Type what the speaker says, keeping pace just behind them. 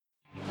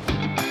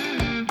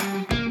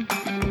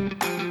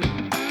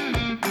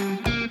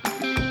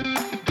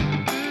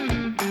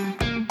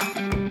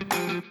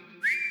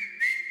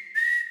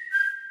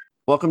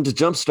Welcome to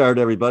Jumpstart,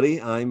 everybody.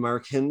 I'm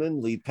Mark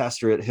Hinman, lead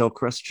pastor at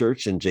Hillcrest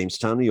Church in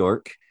Jamestown, New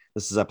York.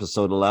 This is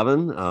episode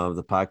 11 of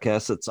the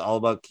podcast. It's all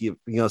about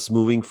keeping us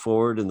moving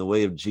forward in the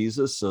way of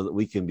Jesus so that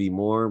we can be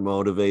more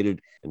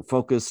motivated and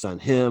focused on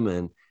Him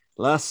and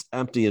less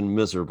empty and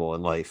miserable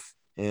in life.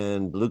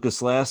 And Lucas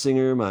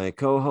Lassinger, my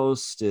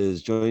co-host,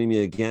 is joining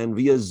me again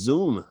via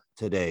Zoom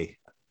today.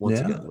 Once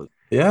again, Luke.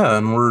 Yeah,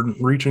 and we're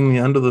reaching the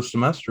end of the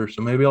semester,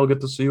 so maybe I'll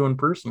get to see you in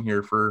person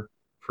here for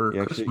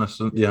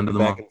Christmas at the end of the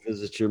back month. and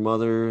visit your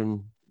mother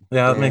and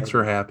Yeah, it dad, makes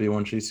her happy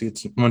when she gets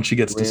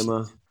to see.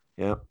 grandma.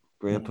 Yeah,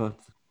 grandpa.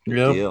 Good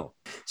Yep. deal.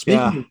 Speaking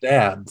Yeah. of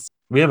dads,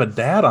 we have a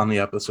dad on the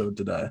episode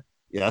today.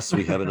 Yes,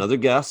 we have another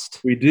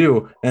guest. We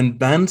do, and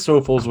Ben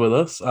Stoffels with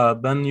us.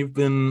 Ben, you've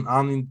been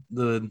on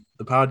the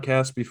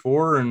podcast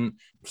before, and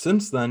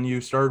since then you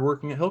started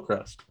working at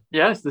Hillcrest.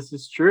 Yes, this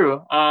is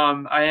true.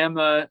 I am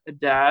a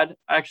dad.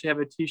 I actually have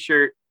a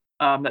T-shirt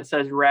that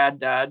says "Rad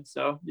Dad,"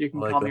 so you can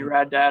call me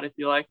Rad Dad if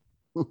you like.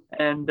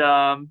 And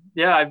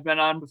yeah, I've been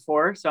on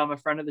before, so I'm a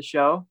friend of the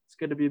show. It's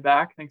good to be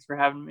back. Thanks for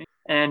having me.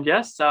 And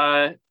yes,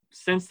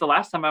 since the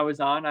last time I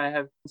was on, I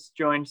have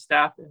joined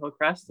staff at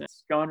Hillcrest.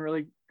 It's going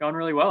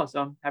really well,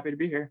 so I'm happy to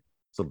be here.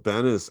 So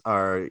Ben is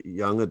our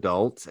young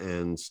adult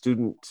and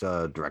student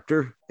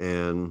director,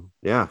 and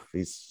yeah,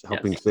 he's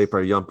helping shape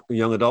our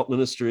young adult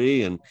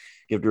ministry and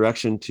give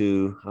direction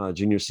to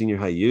junior, senior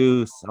high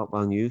youth,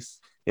 outbound youth.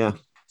 Yeah,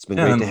 it's been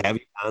great to have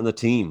you on the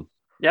team.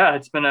 Yeah,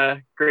 it's been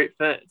a great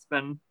fit. It's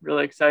been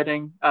really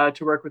exciting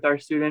to work with our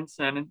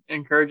students and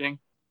encouraging.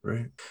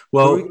 Right.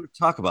 Well, what are we going to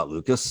talk about,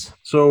 Lucas?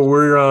 So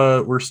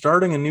we're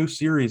starting a new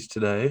series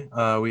today.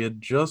 We had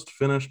just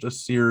finished a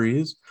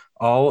series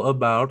all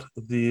about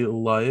the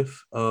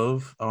life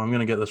of, I'm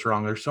going to get this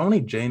wrong. There's so many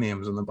J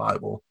names in the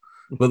Bible,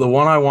 but the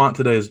one I want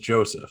today is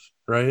Joseph,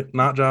 right?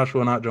 Not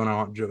Joshua, not Jonah, I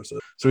want Joseph.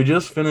 So we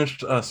just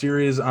finished a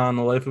series on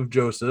the life of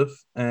Joseph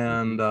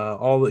and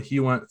all that he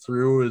went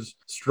through, his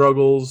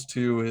struggles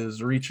to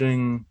his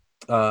reaching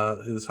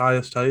his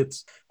highest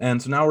heights.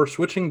 And so now we're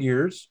switching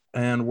gears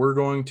and we're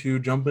going to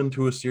jump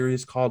into a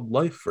series called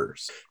Life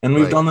Verse. And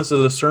we've done this as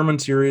a sermon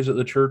series at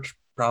the church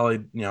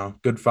probably,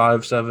 good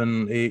 5,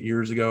 7, 8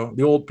 years ago.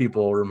 The old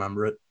people will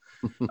remember it.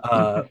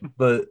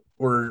 But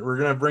we're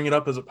going to bring it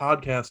up as a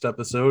podcast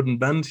episode, and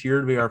Ben's here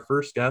to be our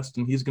first guest,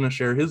 and he's going to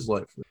share his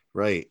life.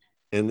 Right.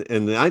 And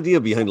the idea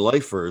behind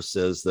Life Verse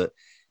is that,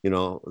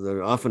 there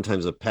are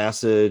oftentimes a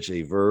passage,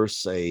 a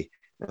verse, a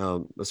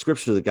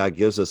scripture that God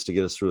gives us to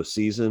get us through a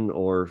season,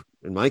 or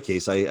in my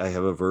case, I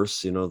have a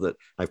verse, that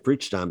I've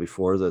preached on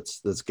before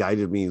that's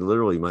guided me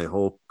literally my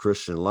whole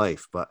Christian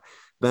life. But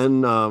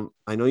Ben,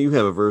 I know you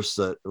have a verse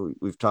that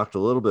we've talked a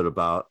little bit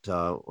about.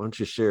 Why don't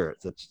you share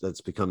it?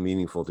 That's become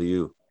meaningful to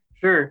you.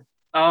 Sure.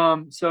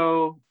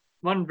 So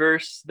one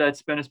verse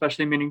that's been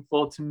especially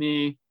meaningful to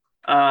me,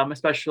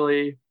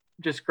 especially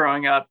just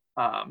growing up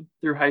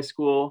through high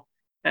school,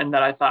 and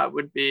that I thought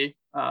would be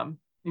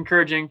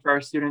encouraging for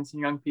our students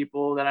and young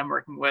people that I'm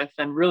working with,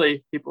 and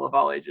really people of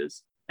all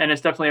ages. And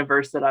it's definitely a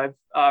verse that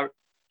I've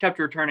kept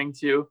returning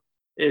to,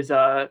 is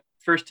 1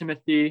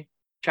 Timothy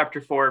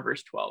chapter 4,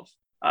 verse 12.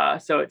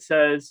 So it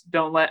says,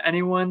 "Don't let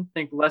anyone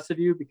think less of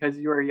you because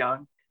you are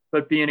young,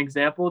 but be an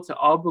example to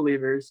all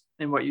believers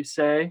in what you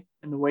say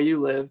and the way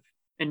you live,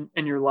 in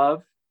your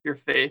love, your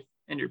faith,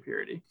 and your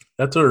purity."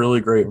 That's a really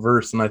great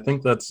verse. And I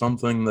think that's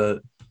something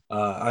that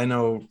I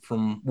know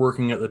from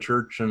working at the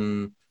church,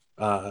 and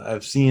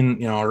I've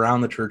seen,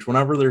 around the church,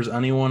 whenever there's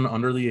anyone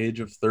under the age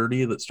of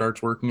 30 that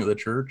starts working at the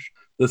church,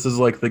 this is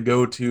like the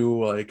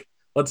go-to, like,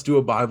 let's do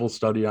a Bible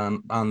study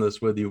on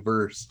this with you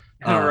verse.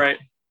 All right.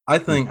 I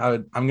think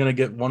I'm going to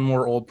get one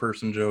more old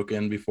person joke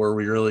in before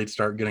we really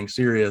start getting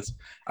serious.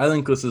 I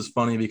think this is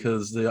funny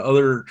because the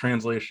other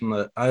translation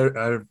that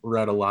I've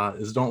read a lot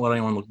is "Don't let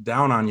anyone look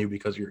down on you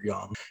because you're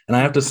young." And I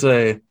have to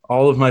say,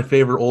 all of my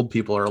favorite old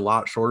people are a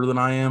lot shorter than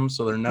I am,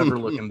 so they're never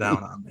looking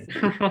down on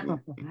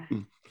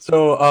me.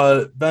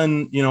 So,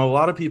 Ben, a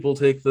lot of people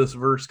take this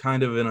verse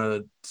kind of in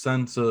a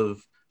sense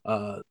of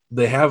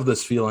they have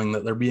this feeling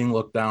that they're being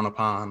looked down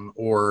upon,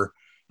 or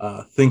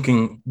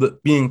thinking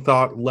that being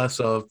thought less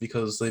of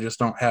because they just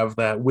don't have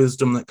that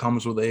wisdom that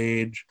comes with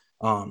age,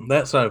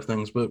 that side of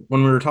things. But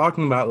when we were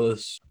talking about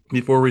this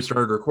before we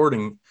started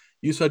recording,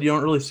 you said you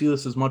don't really see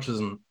this as much as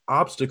an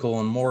obstacle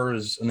and more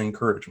as an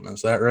encouragement.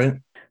 Is that right?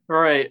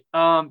 Right.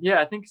 Yeah,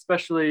 I think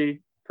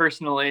especially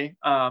personally,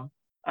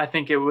 I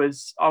think it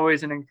was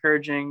always an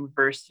encouraging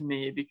verse to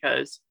me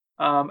because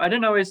I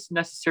didn't always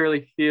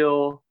necessarily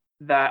feel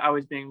that I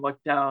was being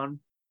looked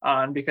down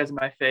on because of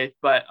my faith,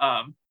 but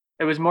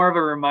it was more of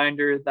a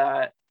reminder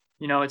that,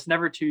 it's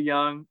never too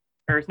young,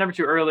 or it's never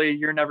too early.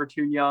 You're never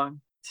too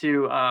young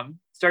to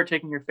start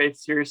taking your faith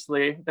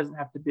seriously. It doesn't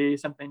have to be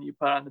something you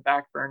put on the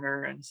back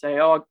burner and say,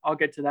 "Oh, I'll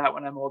get to that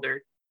when I'm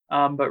older."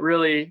 But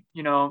really,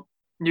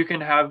 you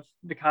can have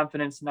the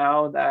confidence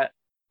now that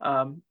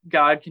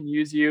God can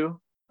use you,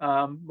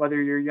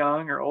 whether you're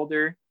young or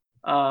older,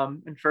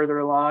 and further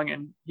along,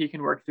 and He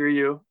can work through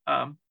you,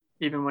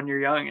 even when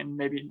you're young and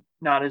maybe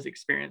not as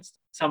experienced,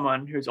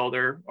 someone who's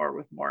older or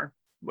with more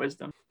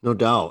wisdom. No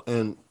doubt.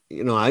 And,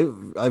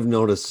 I've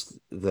noticed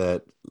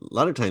that a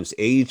lot of times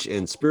age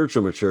and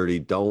spiritual maturity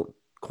don't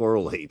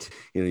correlate.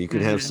 You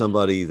can have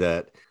somebody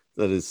that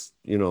is,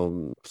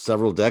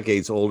 several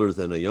decades older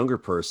than a younger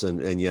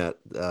person, and yet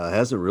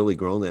hasn't really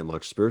grown that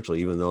much spiritually,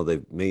 even though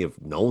they may have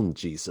known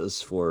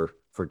Jesus for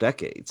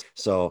decades.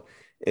 So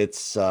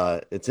it's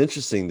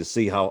interesting to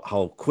see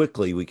how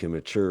quickly we can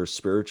mature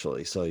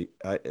spiritually. So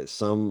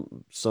some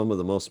of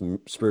the most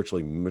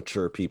spiritually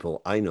mature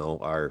people I know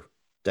are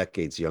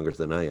decades younger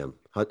than I am.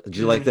 Did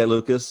you like that,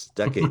 Lucas?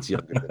 Decades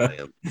younger than I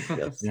am.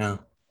 Yes. Yeah.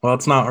 Well,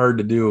 it's not hard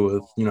to do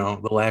with,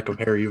 the lack of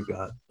hair you've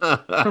got.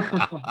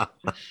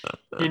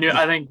 He knew.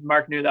 I think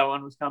Mark knew that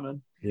one was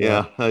coming.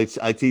 Yeah, I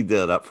teed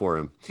that up for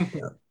him.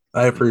 Yeah,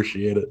 I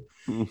appreciate it.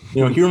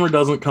 Humor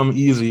doesn't come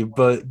easy,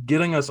 but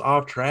getting us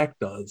off track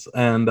does.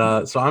 And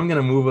so I'm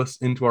going to move us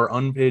into our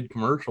unpaid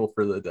commercial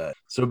for the day.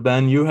 So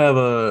Ben, you have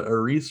a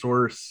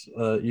resource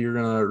you're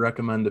going to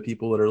recommend to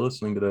people that are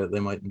listening today that they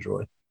might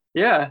enjoy.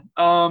 Yeah.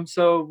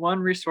 So one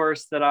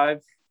resource that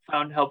I've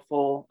found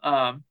helpful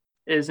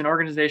is an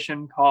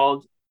organization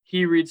called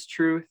He Reads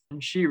Truth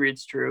and She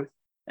Reads Truth.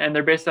 And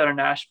they're based out of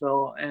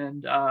Nashville.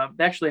 And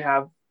they actually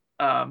have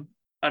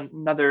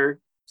another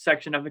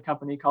section of the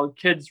company called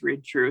Kids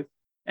Read Truth.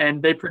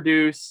 And they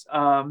produce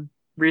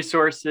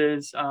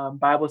resources,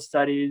 Bible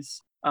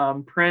studies,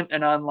 print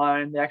and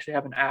online. They actually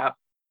have an app.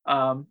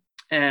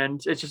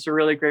 And it's just a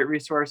really great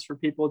resource for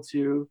people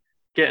to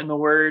get in the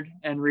Word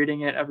and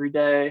reading it every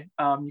day.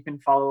 You can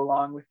follow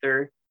along with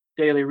their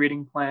daily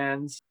reading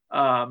plans.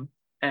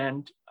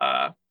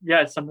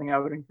 It's something I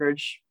would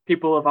encourage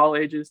people of all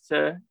ages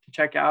to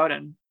check out,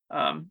 and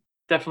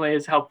definitely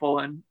is helpful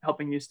in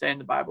helping you stay in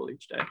the Bible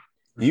each day.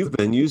 You've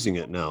been using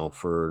it now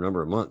for a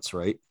number of months,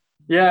 right?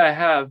 Yeah, I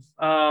have.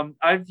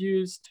 I've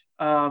used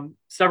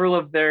several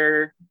of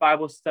their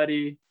Bible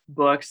study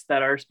books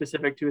that are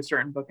specific to a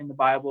certain book in the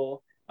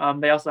Bible.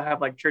 They also have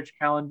like church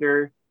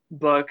calendar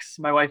books.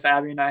 My wife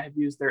Abby and I have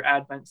used their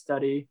Advent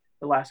study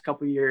the last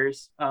couple of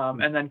years.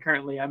 And then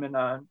currently I'm in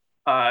a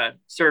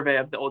survey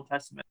of the Old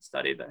Testament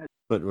study.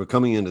 But we're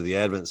coming into the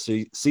Advent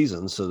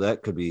season, so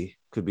that could be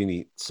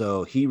neat.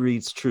 So He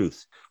Reads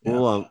Truth.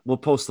 Yeah. We'll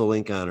post the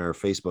link on our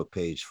Facebook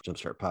page for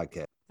Jumpstart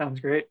Podcast. Sounds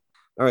great.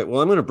 All right.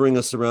 Well, I'm going to bring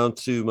us around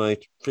to my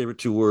favorite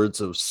two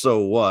words of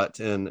 "so what,"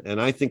 and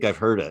I think I've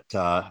heard it.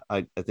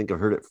 I think I've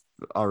heard it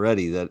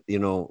already. That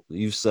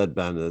you've said,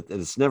 Ben, that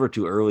it's never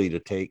too early to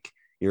take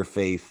your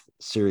faith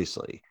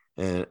seriously,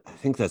 and I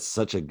think that's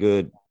such a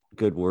good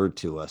word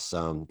to us.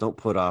 Don't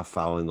put off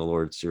following the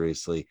Lord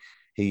seriously.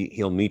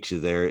 He'll meet you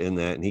there in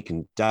that, and he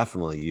can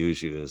definitely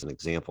use you as an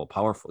example,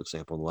 powerful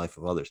example in the life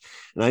of others.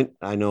 And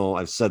I know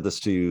I've said this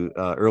to you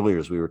earlier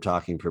as we were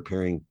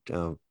preparing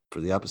for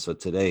the episode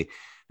today,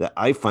 that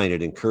I find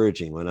it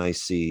encouraging when I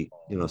see,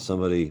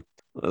 somebody,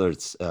 whether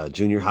it's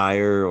junior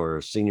higher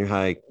or senior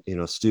high,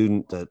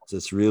 student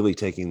that's really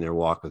taking their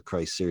walk with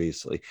Christ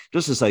seriously.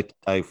 Just as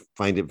I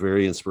find it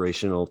very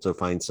inspirational to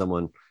find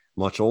someone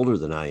much older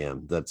than I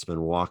am that's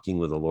been walking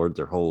with the Lord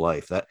their whole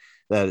life.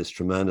 That is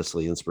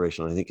tremendously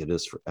inspirational. I think it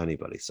is for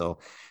anybody. So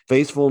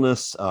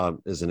faithfulness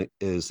is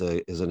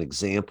an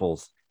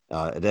example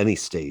at any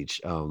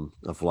stage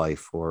of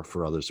life or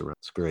for others around.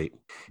 It's great.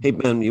 Hey,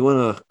 Ben, you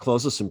want to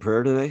close us in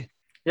prayer today?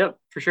 Yep,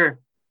 for sure.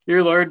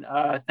 Dear Lord,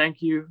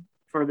 thank you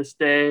for this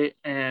day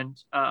and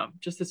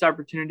just this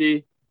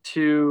opportunity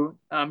to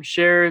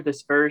share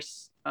this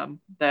verse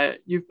that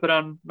you've put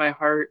on my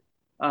heart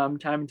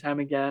time and time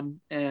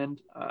again.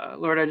 And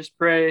Lord, I just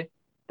pray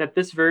that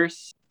this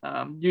verse,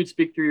 you'd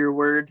speak through your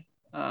word,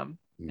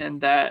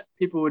 and that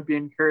people would be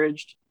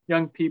encouraged,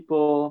 young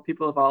people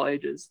of all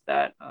ages,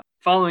 that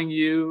following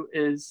you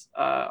is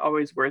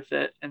always worth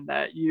it, and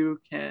that you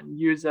can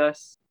use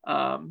us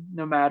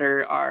no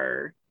matter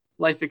our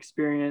life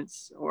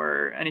experience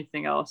or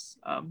anything else,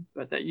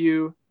 but that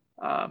you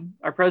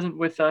are present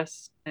with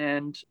us.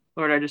 And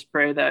Lord, I just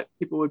pray that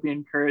people would be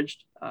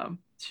encouraged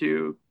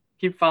to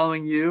keep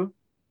following you.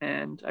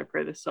 And I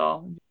pray this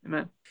all.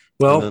 Amen.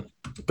 Well, Amen.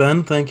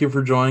 Ben, thank you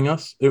for joining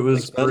us. It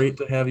was great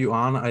to have you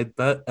on. I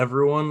bet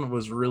everyone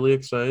was really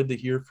excited to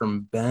hear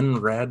from Ben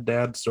Rad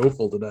Dad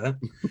Stoffel today.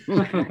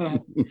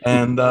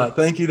 And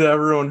thank you to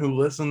everyone who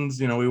listens.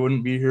 We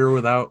wouldn't be here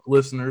without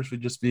listeners.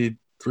 We'd just be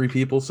three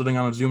people sitting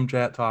on a Zoom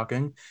chat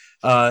talking.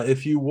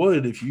 If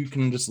you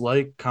can just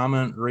like,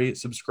 comment, rate,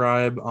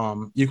 subscribe.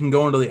 You can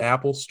go into the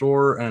Apple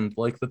store and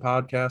like the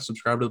podcast,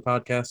 subscribe to the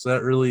podcast.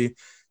 That really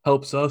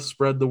helps us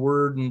spread the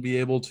word and be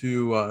able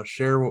to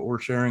share what we're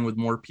sharing with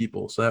more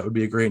people. So that would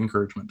be a great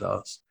encouragement to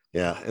us.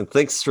 Yeah. And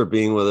thanks for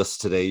being with us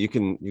today. You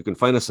can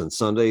find us on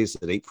Sundays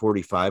at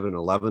 8:45 and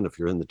 11 if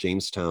you're in the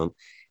Jamestown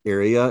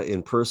area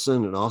in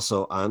person, and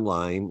also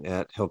online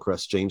at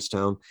Hillcrest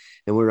Jamestown.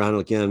 And we're on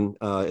again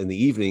in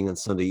the evening on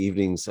Sunday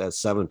evenings at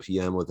 7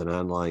 p.m. with an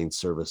online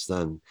service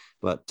then.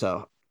 But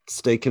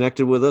stay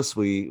connected with us.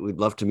 We'd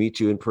love to meet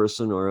you in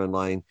person or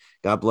online.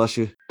 God bless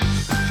you.